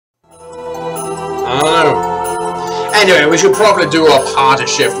Anyway, we should probably do a party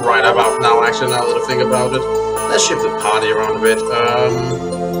shift right about now, actually, now that I think about it. Let's shift the party around a bit.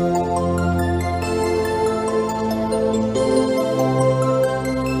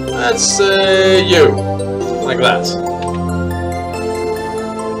 Let's say you. Like that.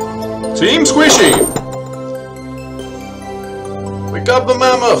 Team Squishy! We got the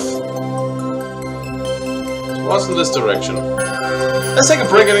mammoth! So what's in this direction? Let's take a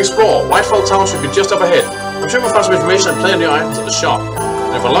break and explore. Whitefall Town should be just up ahead. I'm sure we'll find some information and plenty of new items at the shop.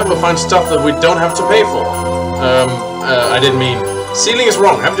 And if we're lucky, we'll find stuff that we don't have to pay for. I didn't mean... Sealing is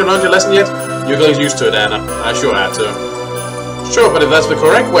wrong. Haven't you learned your lesson yet? You got used to it, Anna. I sure had to. Sure, but if that's the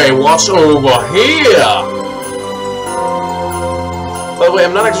correct way, what's over here? By the way,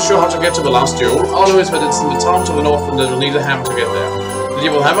 I'm not actually sure how to get to the last jewel. All I know is that it's in the town to the north and we'll need a hammer to get there.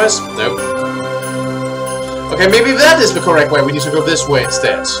 Medieval hammers? Nope. Okay, maybe that is the correct way. We need to go this way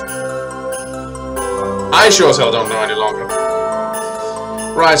instead. I sure as hell don't know any longer.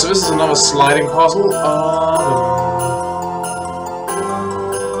 Right, so this is another sliding puzzle.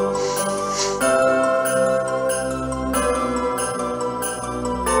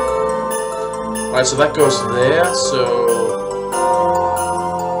 Right, so that goes there, so...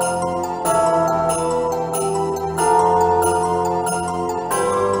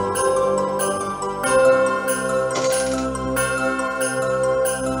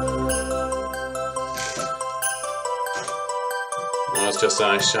 No, it's just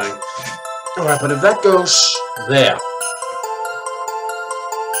ice shine. Alright, but if that goes there...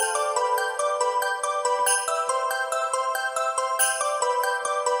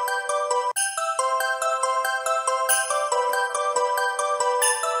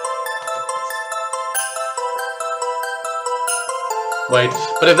 Wait,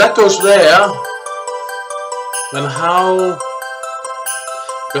 but if that goes there, then how...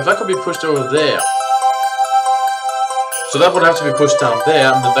 If that could be pushed over there. So that would have to be pushed down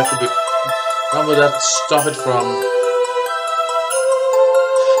there, and then that could be... How would that stop it from...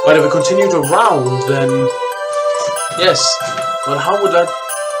 But if it continued around, then... Yes, but how would that...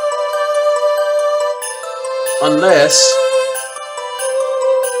 Unless...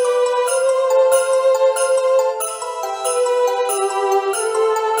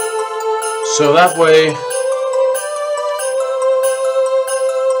 So that way...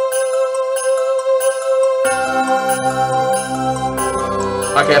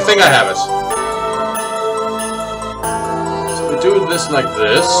 Okay, I think I have it. So we do this like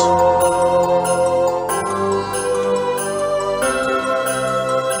this.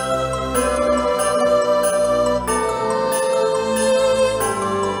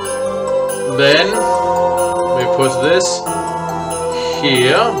 Then we put this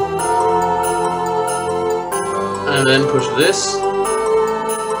here. And then push this.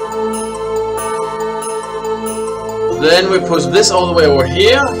 Then we push this all the way over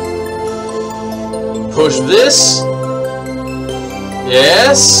here. Push this.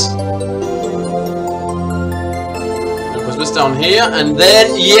 Yes. And push this down here. And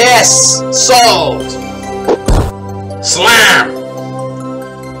then, yes! Solved! Slam!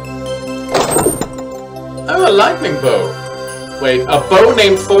 Oh, a lightning bow. Wait, a bow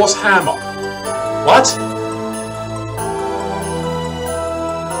named Thor's Hammer. What?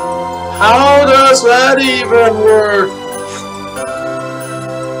 How does that even work?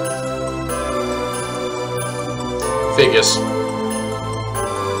 Figures. Oh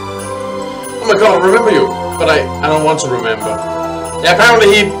my god, I remember you, but I don't want to remember. Yeah,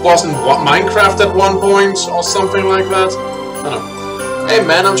 apparently he was in Minecraft at one point, or something like that. I don't know. Hey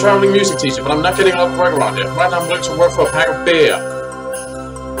man, I'm traveling music teacher, but I'm not getting a lot of work around here. Right now I'm going to work for a pack of beer.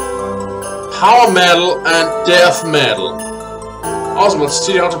 Power metal and death metal. Awesome, let's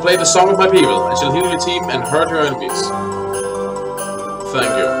teach you how to play the song of my people. I shall heal your team and hurt your enemies.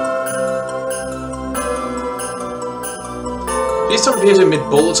 Thank you. These don't appear to emit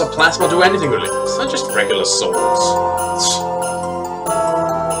bullets or plasma or do anything really. It's not just regular swords.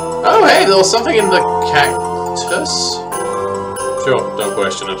 Oh hey, there was something in the cactus? Sure, don't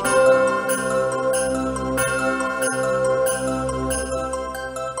question it.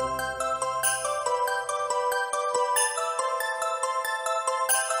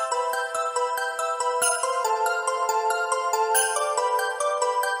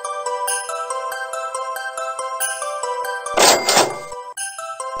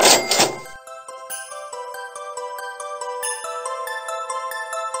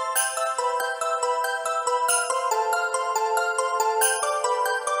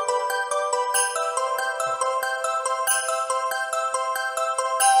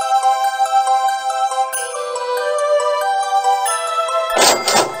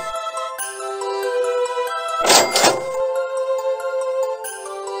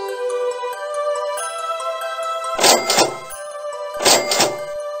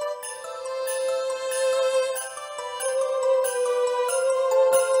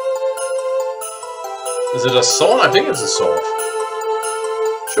 Is it a sword? I think it's a sword.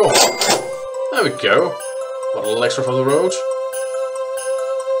 Sure. There we go. Got a little extra from the road.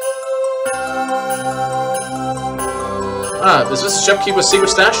 Ah, is this the shopkeeper's secret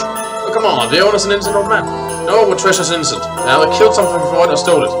stash? Oh, come on, the owner's an innocent old man. No, what treasure's innocent. Now they killed something before I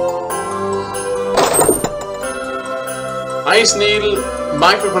stole it. Ice needle,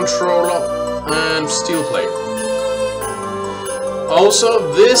 microcontroller, and steel plate.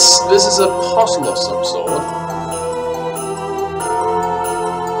 Also, this is a puzzle of some sort.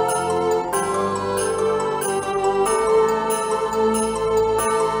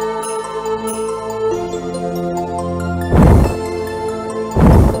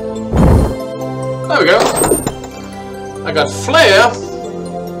 There we go. I got Flare.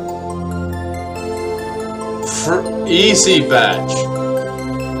 Easy badge.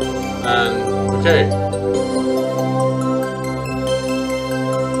 And okay.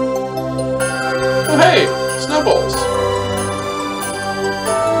 Oh hey, snowballs.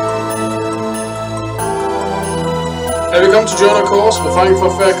 Have you come to join our cause? We're fighting for a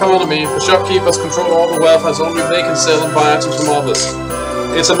fair economy. The shopkeepers control all the wealth as only they can sell and buy items from others.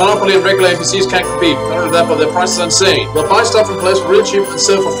 It's a monopoly and regular NPCs can't compete. Not only that, but their price is insane. They'll buy stuff from places real cheap and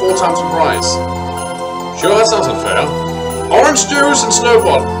sell for 4 times the price. Sure, that sounds unfair. Orange juice and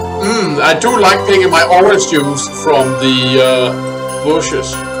snowball. I do like taking my orange juice from the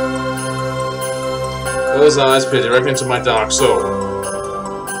bushes. Those eyes peer directly into my dark soul.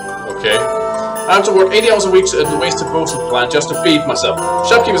 Okay. I have to work 80 hours a week at the waste disposal plant just to feed myself.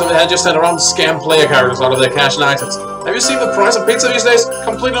 Shopkeepers on the head just send around to scam player characters out of their cash and items. Have you seen the price of pizza these days?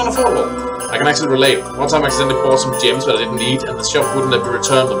 Completely unaffordable. I can actually relate. One time I accidentally bought some gems that I didn't need, and the shop wouldn't let me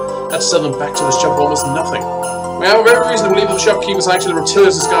return them. I had to sell them back to the shop for almost nothing. We have every reason to believe that the shopkeepers are actually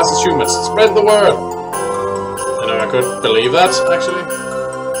reptilians disguised as humans. Spread the word! You know, I could believe that, actually.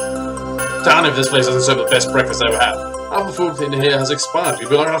 Darn if this place doesn't serve the best breakfast I ever had. Half the food in here has expired. You'd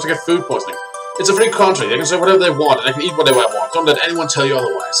be long enough to get food poisoning. It's a free country. They can serve whatever they want, and they can eat whatever they want. Don't let anyone tell you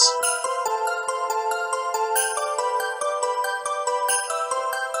otherwise.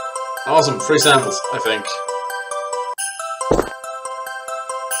 Awesome, free samples, I think.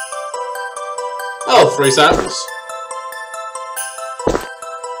 Oh, free samples.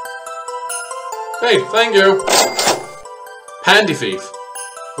 Hey, thank you. Pandy thief.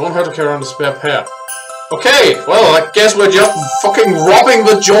 Won't hurt to carry around a spare pair. Okay, well, I guess we're just fucking robbing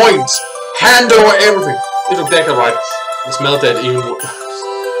the joints. Hand over everything. Little Decker, right? The smell dead even.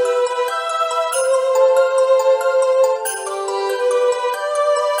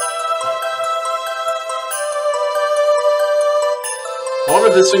 I wonder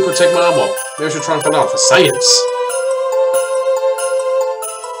if this thing could take my arm off. Maybe I should try and find out for science.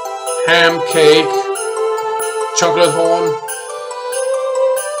 Ham cake, chocolate horn.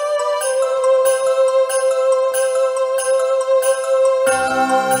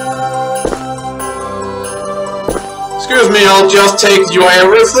 Excuse me, I'll just take your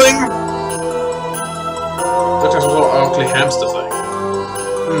everything. Looks like some sort of ugly hamster thing.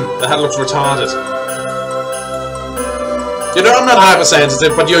 The head looks retarded. You know, I'm not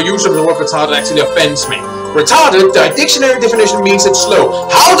hypersensitive, but your use of the word retarded actually offends me. Retarded, the dictionary definition means it's slow.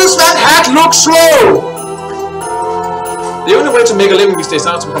 How does that hat look slow? The only way to make a living these days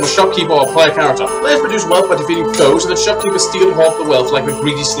is to become a shopkeeper or a player character. Players produce wealth by defeating foes, and the shopkeepers steal and hoard the wealth like the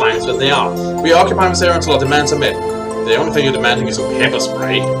greedy slimes that they are. We occupy this area until our demands are met. The only thing you're demanding is some pepper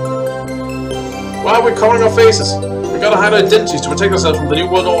spray. Why are we covering our faces? We gotta hide our identities to protect ourselves from the New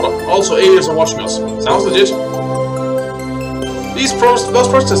World Order. Also, aliens are watching us. Sounds legit. Those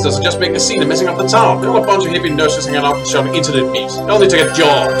protesters are just making a scene and messing up the town. They're all a bunch of hippie nurses hanging out and shouting internet memes. They all need to get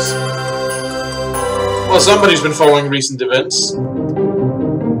jobs. Well, somebody's been following recent events.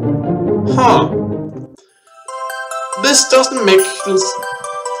 Huh. This doesn't make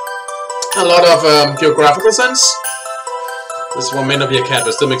a lot of geographical sense. This one may not be a cat,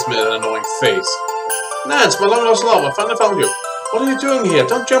 but still makes me an annoying face. Nance, my long lost love, I finally found you. What are you doing here?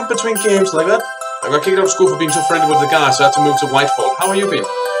 Don't jump between games like that. I got kicked out of school for being too friendly with the guys, so I had to move to Whitefall. How have you been?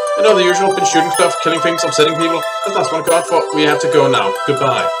 You know, the usual, been shooting stuff, killing things, upsetting people. That's not what I got for. We have to go now.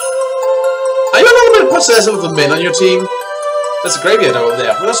 Goodbye. Are you a little bit possessive of the men on your team? There's a graveyard over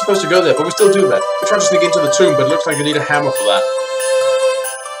there. We're not supposed to go there, but we still do that. We tried to sneak into the tomb, but it looks like you need a hammer for that.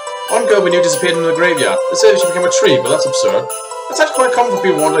 One girl we knew disappeared into the graveyard. They said she became a tree, but that's absurd. That's actually quite common for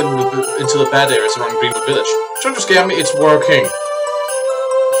people wandering into the bad areas around Greenwood Village. Trying to scare me, it's working.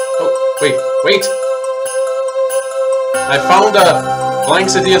 Wait. I found a blank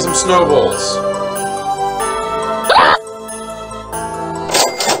city and some snowballs.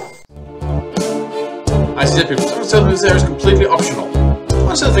 I see that people tell me this area is completely optional.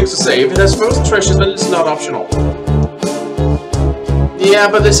 What still things to save. It has frozen treasures, but it's not optional. Yeah,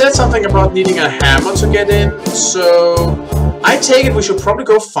 but they said something about needing a hammer to get in, so I take it we should probably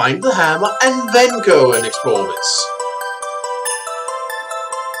go find the hammer and then go and explore this.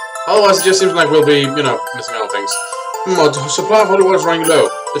 Otherwise, it just seems like we'll be, you know, missing out on things. Our supply of holy water is running low.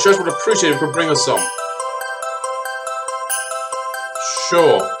 The church would appreciate if you could bring us some.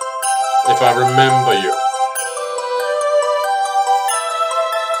 Sure, if I remember you.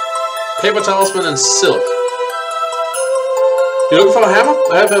 Paper talisman and silk. You looking for a hammer?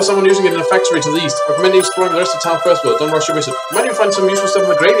 I have someone using it in a factory to the east. I recommend you exploring the rest of town first, but don't rush your visit. Might you find some useful stuff in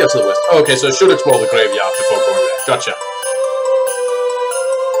the graveyard to the west? Oh, okay, so I should explore the graveyard before going there. Gotcha.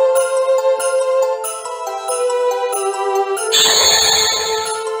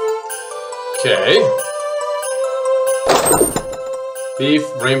 Okay. Beef,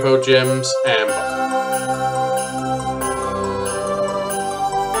 rainbow gems, amber.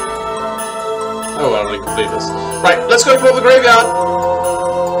 Oh, I already completed this. Right, let's go explore the graveyard!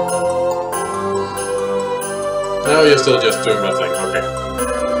 No, you're still just doing my thing, okay.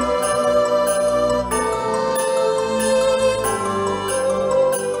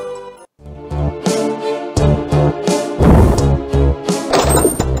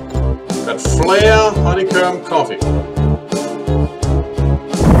 Got Flair, honeycomb, coffee.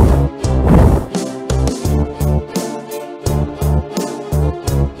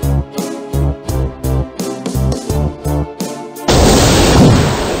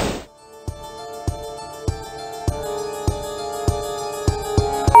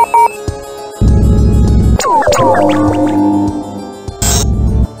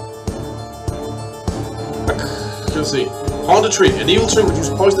 Let's see. Haunted tree. An evil tree which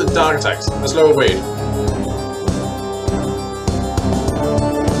uses poison and dark attacks. A slower weight.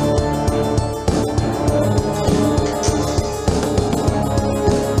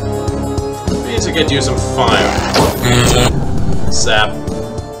 We need to get you some fire. Sap.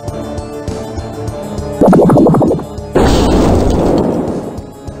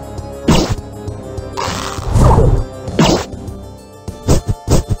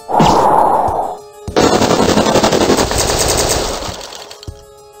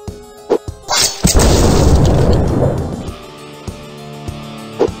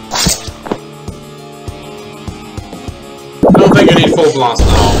 I don't think I need full blast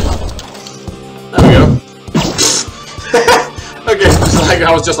now. There we go. Okay, it's like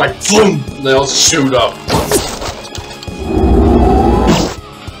I was just like, boom, and they all shoot up.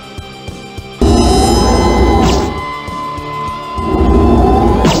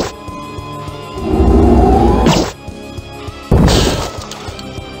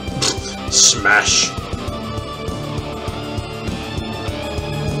 Smash.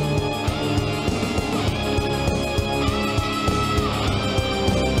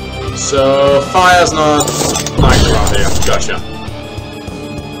 So, fire's not nice around here. Gotcha.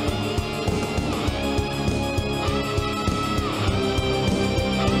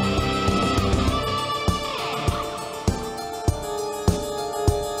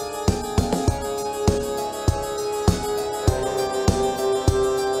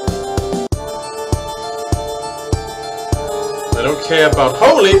 They don't care about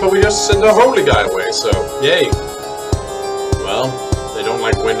holy, but we just send a holy guy away, so yay. Well, they don't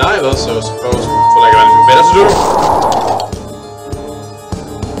like wind either, so I suppose I feel like I have anything better to do.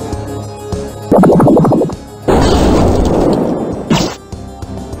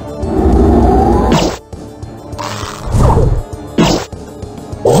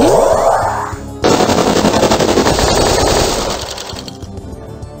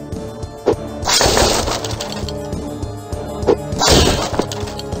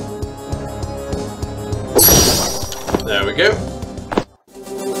 There we go.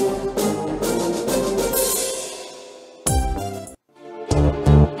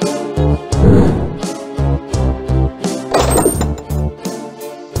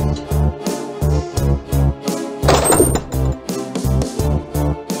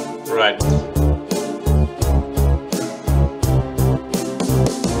 Right.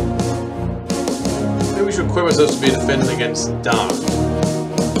 Maybe we should equip ourselves to be defended against dark.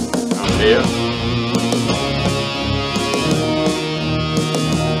 Out here.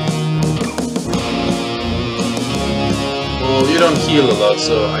 Well, you don't heal a lot,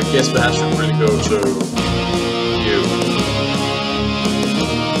 so I guess perhaps we really go to